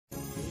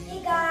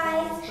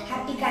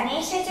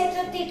Ganesh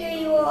Chaturthi to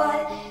you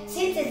all.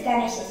 Since it's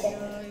Ganesh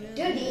Chaturthi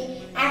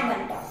today, I'm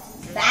going to talk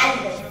some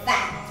valuable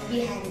facts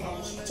behind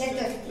Ganesh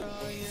Chaturthi.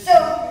 So,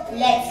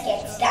 let's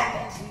get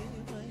started.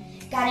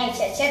 Ganesh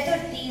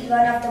Chaturthi is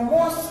one of the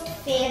most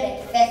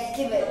favorite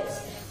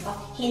festivals of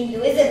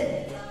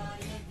Hinduism.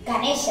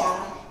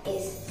 Ganesha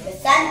is the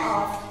son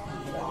of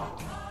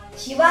Lord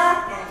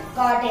Shiva and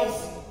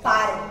Goddess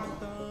Parvati.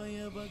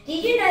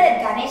 Did you know that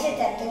Ganesh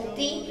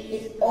Chaturthi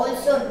is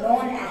also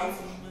known as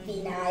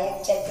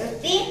Vinayak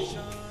Chaturthi?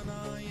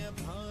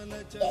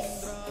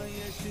 Yes.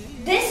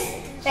 This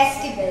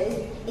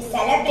festival is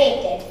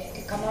celebrated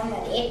to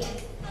commemorate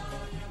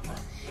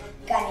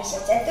Ganesh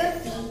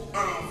Chaturthi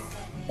as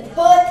the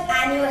birth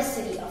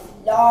anniversary of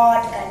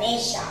Lord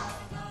Ganesha.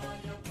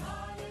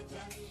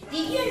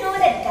 Did you know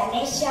that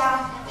Ganesha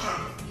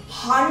has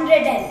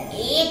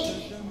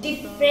 108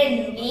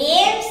 different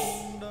names?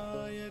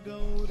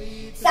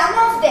 Some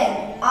of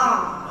them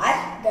are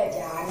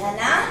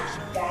Gajanana,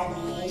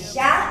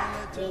 Ganesha,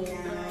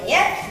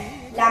 Vinayak,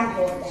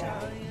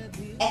 Lambodara,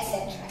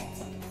 etc.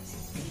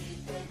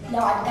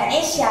 Lord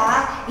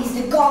Ganesha is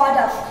the god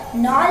of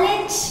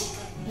knowledge,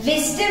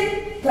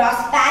 wisdom,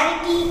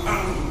 prosperity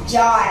and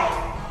joy.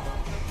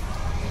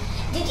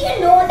 Did you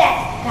know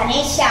that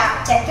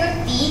Ganesha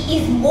Chaturthi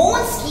is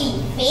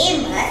mostly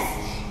famous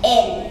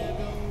in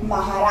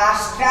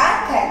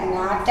Maharashtra,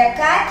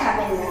 Karnataka,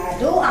 Tamil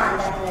Nadu,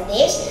 Andhra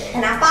Pradesh,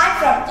 and apart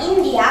from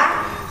India,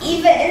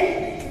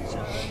 even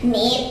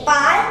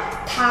Nepal,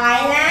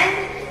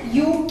 Thailand,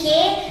 UK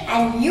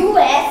and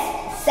US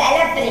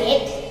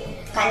celebrate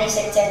Ganesh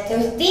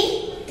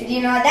Chaturthi. Did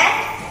you know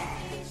that?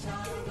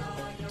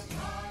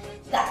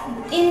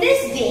 In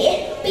this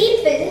day,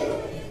 people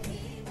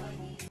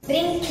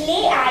bring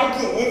clay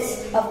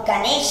idols of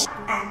Ganesh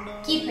and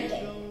keep it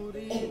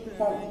in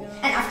home.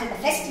 And after the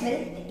festival,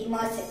 they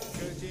immerse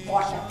it in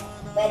water,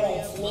 whether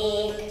it's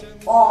lake,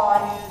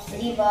 pond,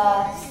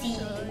 river, sea,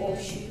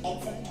 ocean,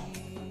 etc.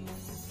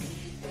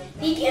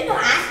 Did you know,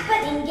 as per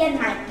Indian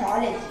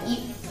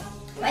mythology,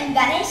 when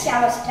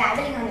Ganesha was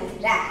traveling on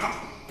his rat,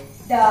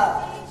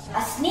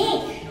 a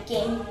snake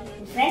came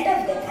in front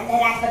of them and the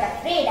rat got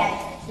afraid and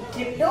he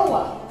tripped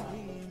over.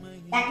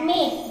 That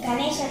made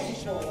Ganesha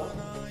trip over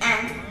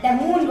and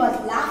the moon was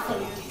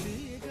laughing at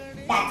him.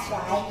 That's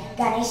why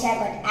Ganesha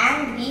got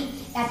angry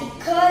that he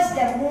cursed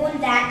the moon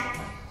that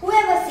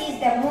whoever sees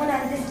the moon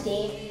on this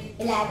day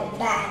will have a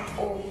bad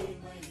omen.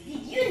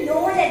 Did you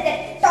know that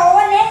the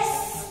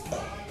tallest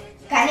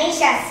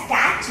Ganesha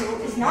statue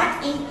is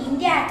not in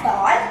India at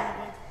all?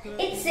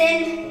 It's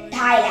in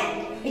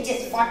Thailand, which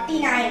is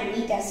 49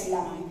 meters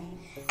long.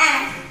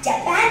 And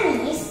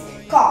Japanese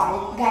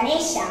call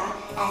Ganesha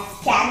as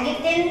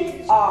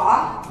Kangatin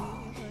or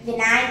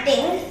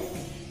Vinayating.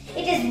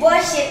 It is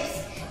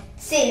worshipped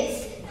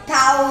since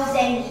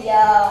 1000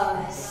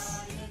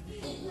 years.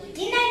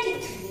 In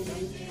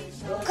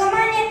 1893,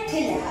 Lokmanya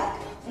Tilak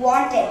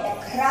wanted the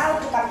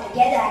crowd to come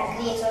together and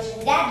create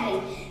social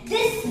gathering.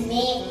 This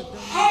may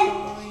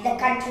help the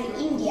country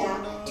India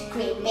to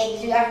create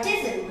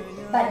patriotism,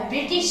 but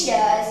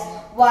Britishers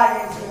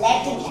weren't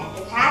letting that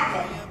to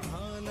happen.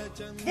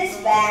 This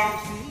way,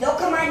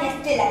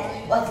 Lokmanya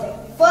Tilak was the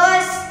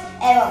first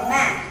ever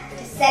man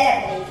to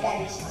celebrate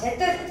Ganesh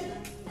Chaturthi.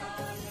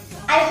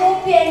 I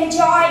hope you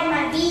enjoyed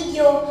my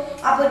video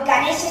about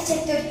Ganesh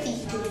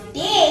Chaturthi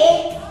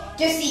today.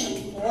 To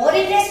see more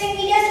interesting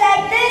videos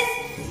like this,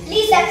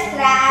 please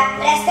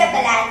subscribe, press the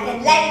bell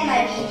icon, like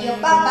my video.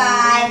 Bye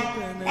bye.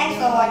 Thanks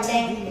for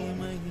watching.